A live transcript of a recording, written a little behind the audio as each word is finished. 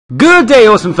Good day,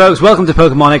 awesome folks. Welcome to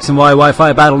Pokémon X&Y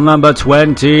Wi-Fi battle number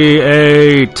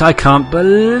 28. I can't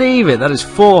believe it. That is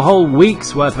 4 whole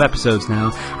weeks worth of episodes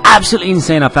now. Absolutely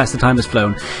insane how fast the time has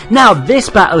flown. Now, this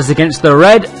battle is against the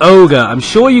Red Ogre. I'm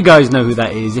sure you guys know who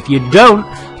that is. If you don't,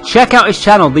 check out his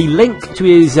channel. The link to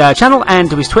his channel and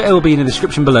to his Twitter will be in the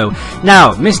description below.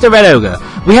 Now, Mr. Red Ogre,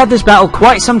 we had this battle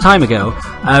quite some time ago,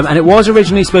 and it was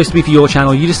originally supposed to be for your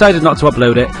channel. You decided not to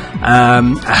upload it.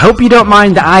 I hope you don't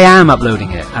mind that I am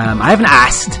uploading it. I haven't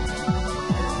asked,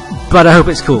 but I hope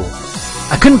it's cool.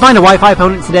 I couldn't find a Wi-Fi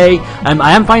opponent today.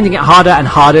 I am finding it harder and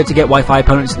harder to get Wi-Fi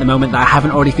opponents at the moment that I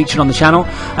haven't already featured on the channel.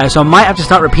 So I might have to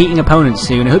start repeating opponents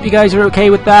soon. I hope you guys are okay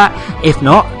with that. If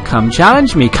not, come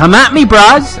challenge me. Come at me,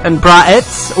 bras and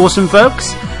braettes, awesome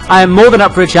folks. I am more than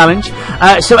up for a challenge.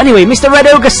 So anyway, Mr. Red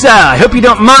Ogre, sir, I hope you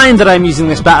don't mind that I'm using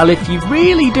this battle. If you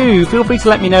really do, feel free to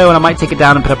let me know and I might take it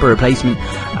down and put up a replacement.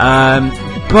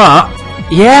 But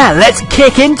yeah, let's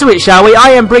kick into it, shall we?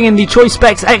 I am bringing the Choice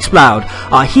Specs Exploud,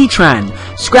 our Heatran,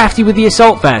 Scrafty with the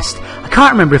Assault Vest. I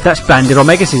can't remember if that's Banded or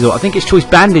Mega Sizzle. I think it's Choice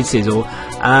Banded Sizzle.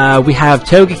 We have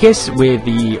Togekiss with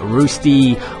the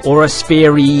Roosty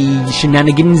Aurasphere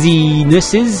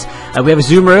shenanigansinesses. We have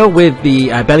Azumarill with the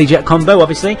Belly Jet combo,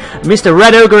 obviously. Mr.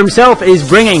 Red Ogre himself is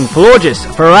bringing Florges,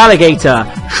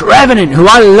 Feraligatr, Trevenant, who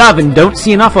I love and don't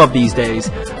see enough of these days.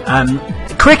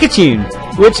 Cricketune,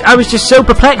 which I was just so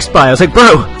perplexed by. I was like,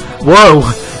 bro, whoa,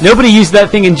 nobody used that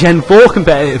thing in Gen 4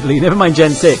 competitively, never mind Gen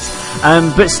 6.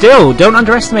 But still, don't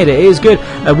underestimate it, it is good.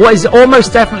 What is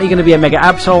almost definitely going to be a Mega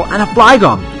Absol and a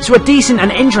Flygon. So a decent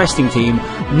and interesting team,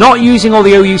 not using all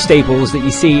the OU staples that you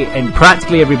see in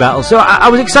practically every battle. So I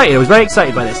was excited, I was very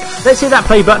excited by this. Let's hit that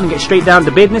play button and get straight down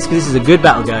to business, because this is a good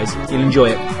battle, guys. You'll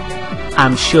enjoy it,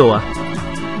 I'm sure.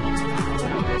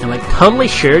 I'm like totally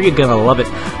sure you're gonna love it.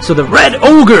 So the Red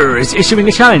Ogre is issuing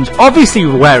a challenge. Obviously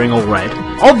we're wearing all red.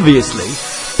 Obviously.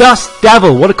 Dust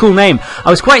Devil, what a cool name.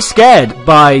 I was quite scared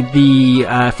by the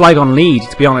Flygon lead,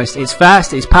 to be honest. It's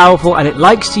fast, it's powerful, and it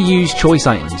likes to use choice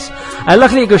items.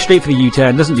 Luckily it goes straight for the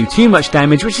U-turn, doesn't do too much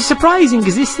damage, which is surprising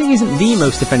because this thing isn't the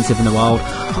most defensive in the wild,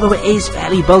 although it is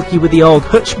fairly bulky with the old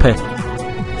Hutchpeth.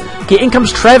 Okay, in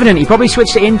comes Trevenant. He probably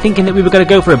switched it in thinking that we were going to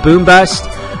go for a Boom Burst.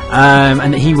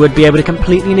 And that he would be able to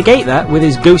completely negate that with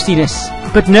his ghostiness.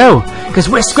 But no, because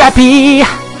we're scrappy!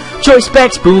 Choice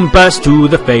Specs, Boom Burst to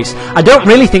the face. I don't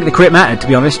really think the crit mattered, to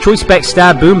be honest. Choice Specs,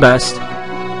 Stab, Boom Burst.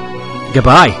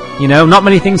 Goodbye. You know, not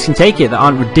many things can take it that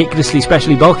aren't ridiculously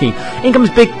specially bulky. In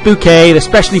comes Big Bouquet, the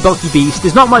specially bulky beast.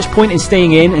 There's not much point in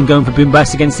staying in and going for Boom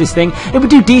Burst against this thing. It would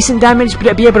do decent damage, but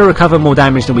it'd be able to recover more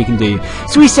damage than we can do.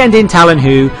 So we send in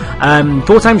Talonwho,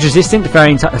 4 times resistant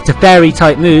to fairy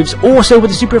type moves, also with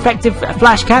a super effective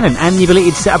flash cannon and the ability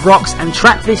to set up rocks and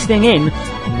trap this thing in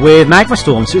with Magma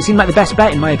Storm. So it seemed like the best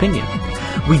bet in my opinion.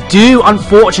 We do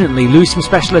unfortunately lose some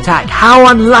special attack. How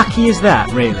unlucky is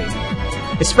that, really?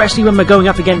 Especially when we're going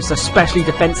up against a specially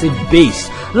defensive beast.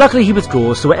 Luckily he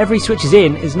withdraws, so whatever he switches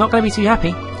in is not going to be too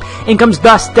happy. In comes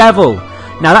Dust Devil.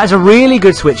 Now that is a really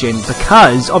good switch in,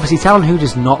 because obviously Talonwho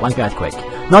does not like Earthquake.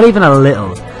 Not even a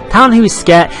little. Talonwho is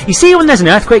scared. You see when there's an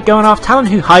Earthquake going off,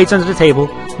 Talonwho hides under the table,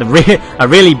 a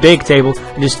really big table,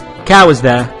 and just cowers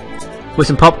there with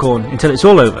some popcorn until it's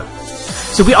all over.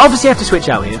 So we obviously have to switch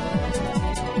out here.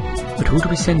 But who do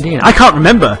we send in? I can't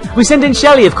remember. We send in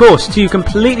Shelly, of course, to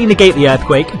completely negate the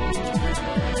Earthquake.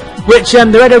 Which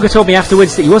the Red Ogre told me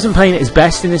afterwards that he wasn't playing at his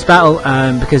best in this battle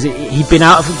because he'd been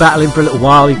out of battling for a little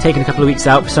while. He'd taken a couple of weeks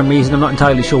out for some reason. I'm not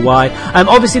entirely sure why.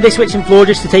 Obviously they switch in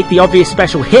Florges to take the obvious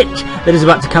special hit that is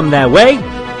about to come their way.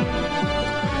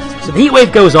 So the Heat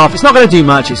Wave goes off. It's not going to do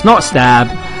much. It's not Stab.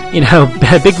 You know,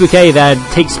 Big Bouquet there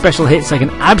takes special hits like an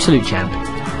absolute champ.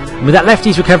 With that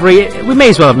lefty's recovery, we may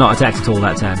as well have not attacked at all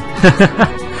that time.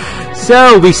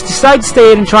 So we decide to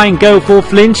stay in and try and go for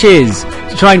flinches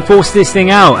to try and force this thing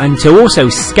out, and to also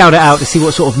scout it out to see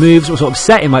what sort of moves, what sort of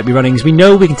set it might be running, because we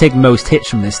know we can take most hits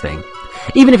from this thing.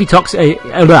 Even if he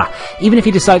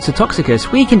decides to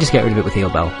Toxicus, we can just get rid of it with Heal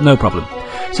Bell, no problem.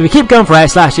 So we keep going for air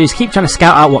slashes, keep trying to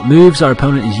scout out what moves our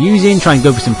opponent is using, try and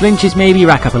go for some flinches maybe,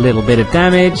 rack up a little bit of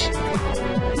damage.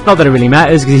 Not that it really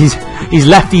matters, because he's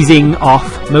leftying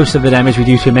off most of the damage we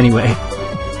do to him anyway.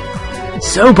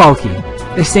 So bulky.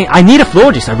 This thing, I need a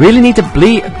Florges. I really need to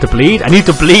bleed. I need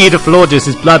to bleed a Florges.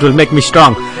 His blood will make me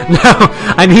strong. No,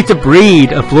 I need to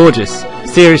breed a Florges.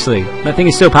 Seriously, that thing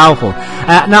is so powerful.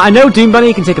 Now I know Doom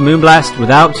Bunny can take a Moonblast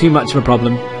without too much of a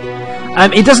problem.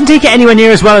 It doesn't take it anywhere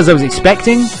near as well as I was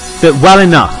expecting, but well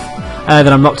enough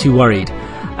that I'm not too worried.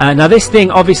 Now this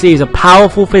thing obviously is a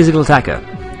powerful physical attacker,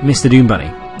 Mr. Doom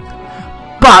Bunny.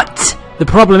 But the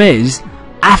problem is,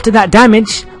 after that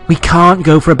damage, we can't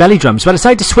go for a belly drum. So I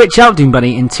decided to switch out Doom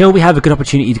Bunny until we have a good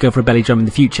opportunity to go for a belly drum in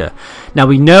the future. Now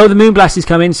we know the Moonblast is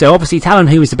coming, so obviously Talon,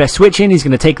 who is the best switch in, he's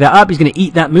going to take that up. He's going to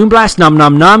eat that Moonblast. Nom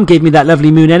nom nom. Gave me that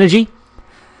lovely moon energy.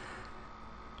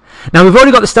 Now we've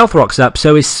already got the Stealth Rocks up,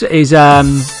 so his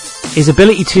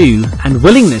ability to and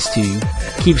willingness to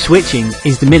keep switching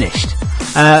is diminished.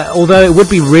 Although it would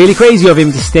be really crazy of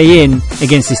him to stay in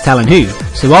against this Talon Who.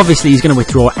 So obviously he's going to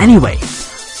withdraw anyway.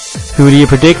 Who do you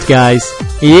predict, guys?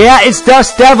 Yeah, it's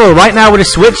Dust Devil. Right now we're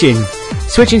just switching.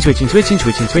 Switching. Do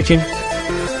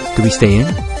we stay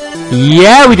in?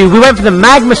 Yeah, we do. We went for the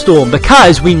Magma Storm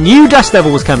because we knew Dust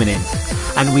Devil was coming in.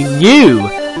 And we knew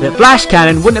that Flash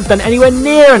Cannon wouldn't have done anywhere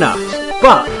near enough.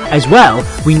 But, as well,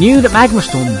 we knew that Magma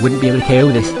Storm wouldn't be able to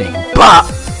KO this thing. But,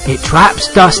 it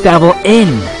traps Dust Devil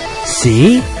in.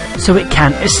 See? So it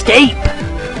can't escape.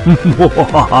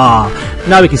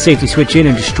 Now we can safely switch in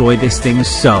and destroy this thing's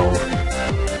soul.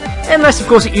 Unless, of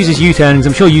course, it uses U-turns.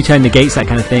 I'm sure U-turn negates that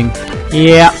kind of thing.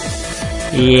 Yep.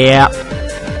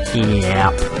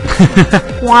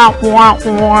 Wow.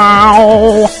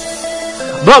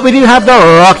 But we do have the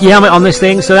Rocky Helmet on this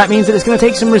thing, so that means that it's going to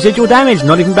take some residual damage.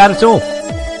 Not even bad at all.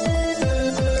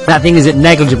 That thing is at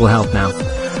negligible health now.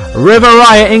 River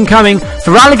Riot incoming.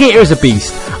 Feraligatr is a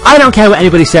beast. I don't care what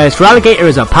anybody says. Feraligatr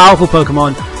is a powerful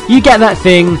Pokemon. You get that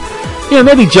thing, you know,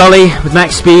 maybe Jolly with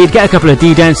max speed, get a couple of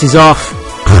D-dances off,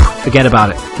 forget about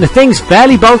it. The thing's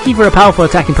fairly bulky for a powerful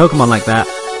attacking Pokemon like that,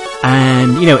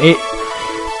 and, you know, it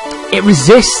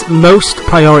resists most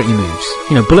priority moves.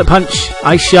 You know, Bullet Punch,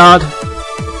 Ice Shard,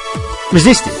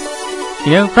 resisted.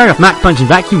 You know, fair enough, Mach Punch and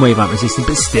Vacuum Wave aren't resisted,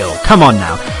 but still, come on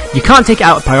now. You can't take it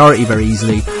out of priority very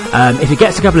easily. If it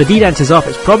gets a couple of D-dances off,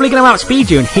 it's probably going to outspeed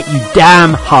you and hit you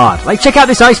damn hard. Like, check out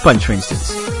this Ice Punch, for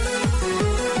instance.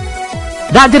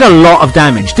 That did a lot of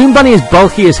damage. Doom Bunny is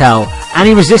bulky as hell, and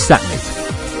he resists that move.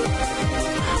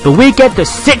 But we get the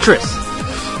Citrus.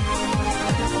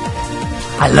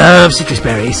 I love Citrus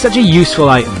Berry. It's such a useful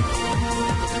item.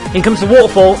 In comes the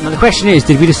Waterfall. Now the question is,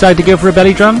 did we decide to go for a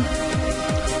belly drum?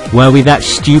 Were we that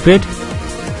stupid?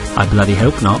 I bloody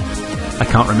hope not. I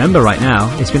can't remember right now.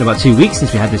 It's been about 2 weeks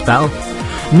since we had this battle.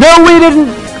 No, we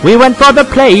didn't! We went for the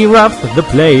Play Rough,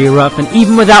 and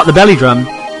even without the belly drum,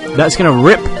 that's going to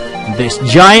rip this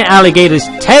giant alligator's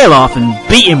tail off and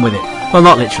beat him with it. Well,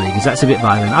 not literally, because that's a bit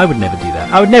violent. I would never do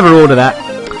that. I would never order that.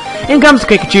 In comes the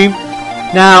Pikachu.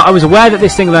 Now, I was aware that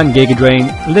this thing ran Giga Drain.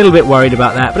 A little bit worried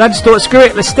about that, but I just thought, screw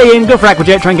it, let's stay in, go for Aqua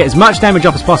Jet, try and get as much damage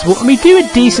off as possible, and we do a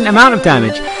decent amount of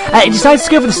damage. It decides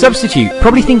to go for the Substitute,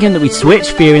 probably thinking that we'd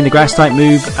switch, fearing the Grass-type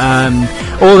move,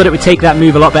 or that it would take that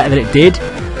move a lot better than it did.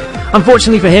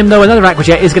 Unfortunately for him, though, another Aqua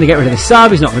Jet is going to get rid of the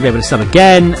sub. He's not going to be able to sub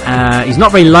again. He's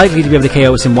not very likely to be able to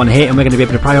KO us in one hit, and we're going to be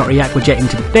able to priority Aqua Jet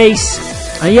into the face.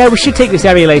 Yeah, we should take this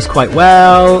Aerial Ace quite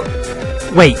well.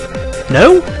 Wait,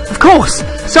 no? Of course!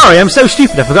 Sorry, I'm so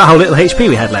stupid, I forgot how little HP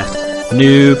we had left.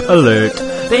 Noob alert.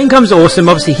 But in comes Orsome.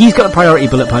 Obviously he's got the priority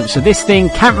Bullet Punch, so this thing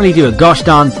can't really do a gosh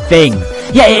darn thing.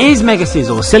 Yeah, it is Mega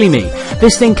Sizzle, silly me.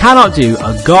 This thing cannot do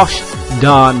a gosh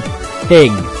darn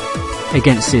thing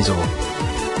against Sizzle.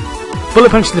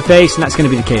 Bullet Punch to the face, and that's going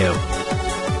to be the KO.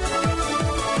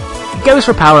 It goes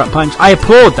for a power-up punch. I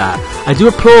applaud that. I do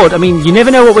applaud. I mean, you never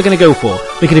know what we're going to go for.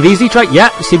 We could have easily tried... Yeah,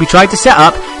 see, we tried to set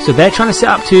up. So they're trying to set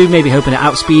up too, maybe hoping to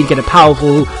outspeed, get a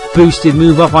powerful, boosted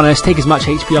move off on us, take as much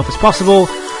HP off as possible.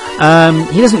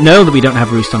 He doesn't know that we don't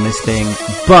have Roost on this thing,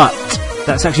 but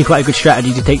that's actually quite a good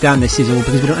strategy to take down this Sizzle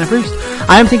because we don't have Roost.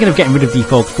 I am thinking of getting rid of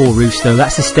default for Roost, though. That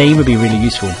sustain would be really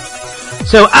useful.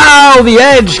 So, ow! The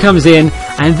Edge comes in,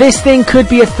 and this thing could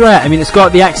be a threat. I mean, it's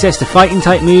got the access to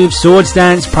fighting-type moves, Swords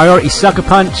Dance, Priority Sucker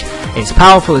Punch. It's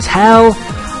powerful as hell.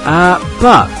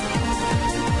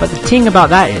 But the thing about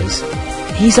that is,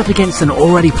 he's up against an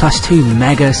already +2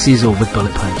 Mega Sizzle with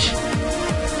Bullet Punch.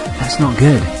 That's not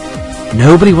good.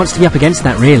 Nobody wants to be up against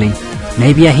that, really.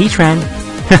 Maybe a Heatran.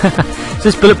 So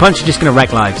this Bullet Punch is just going to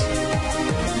wreck lives.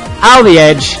 Ow, the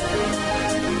Edge.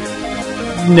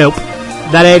 Nope.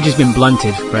 That Edge has been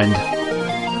blunted, friend.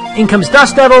 In comes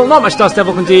Dust Devil. Not much Dust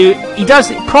Devil can do. He does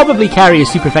probably carry a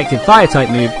super effective Fire-type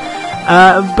move,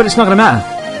 but it's not going to matter.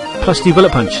 +2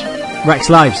 Bullet Punch. Wrecks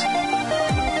lives.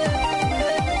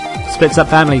 Splits up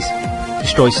families.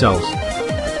 Destroys souls.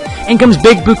 In comes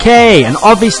Big Bouquet, and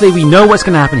obviously we know what's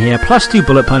going to happen here. +2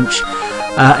 Bullet Punch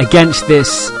against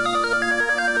this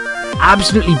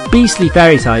absolutely beastly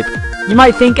Fairy type. You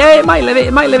might think, hey, it might live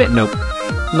it. Nope.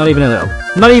 Not even a little.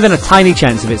 Not even a tiny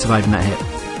chance of it surviving that hit.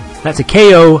 That's a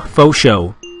KO faux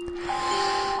show.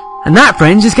 And that,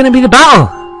 friends, is going to be the battle.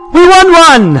 We won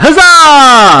one!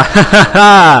 Huzzah!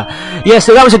 Yeah,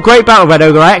 so that was a great battle, Red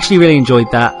Ogre. I actually really enjoyed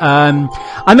that.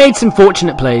 I made some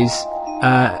fortunate plays.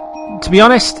 to be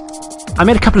honest, I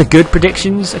made a couple of good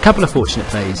predictions, a couple of fortunate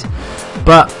plays,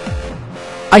 but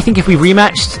I think if we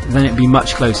rematched, then it'd be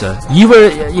much closer. You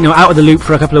were, out of the loop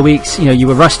for a couple of weeks. You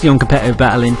were rusty on competitive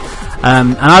battling,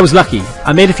 and I was lucky.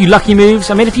 I made a few lucky moves.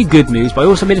 I made a few good moves, but I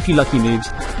also made a few lucky moves.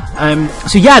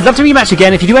 So yeah, I'd love to rematch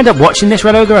again. If you do end up watching this,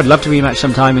 Red Ogre, I'd love to rematch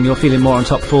sometime when you're feeling more on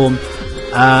top form.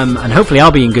 And hopefully I'll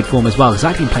be in good form as well, because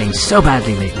I've been playing so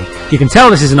badly lately. You can tell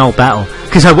this is an old battle,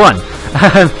 because I won.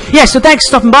 Yeah, so thanks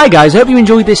for stopping by, guys. I hope you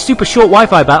enjoyed this super short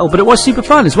Wi-Fi battle, but it was super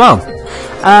fun as well.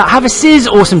 Have a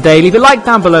Scizorsome day. Leave a like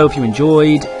down below if you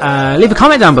enjoyed. Leave a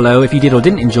comment down below if you did or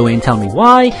didn't enjoy and tell me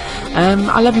why.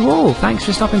 I love you all. Thanks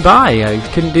for stopping by. I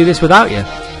couldn't do this without you.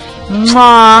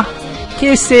 Mwah!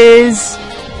 Kisses!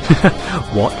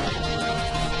 What?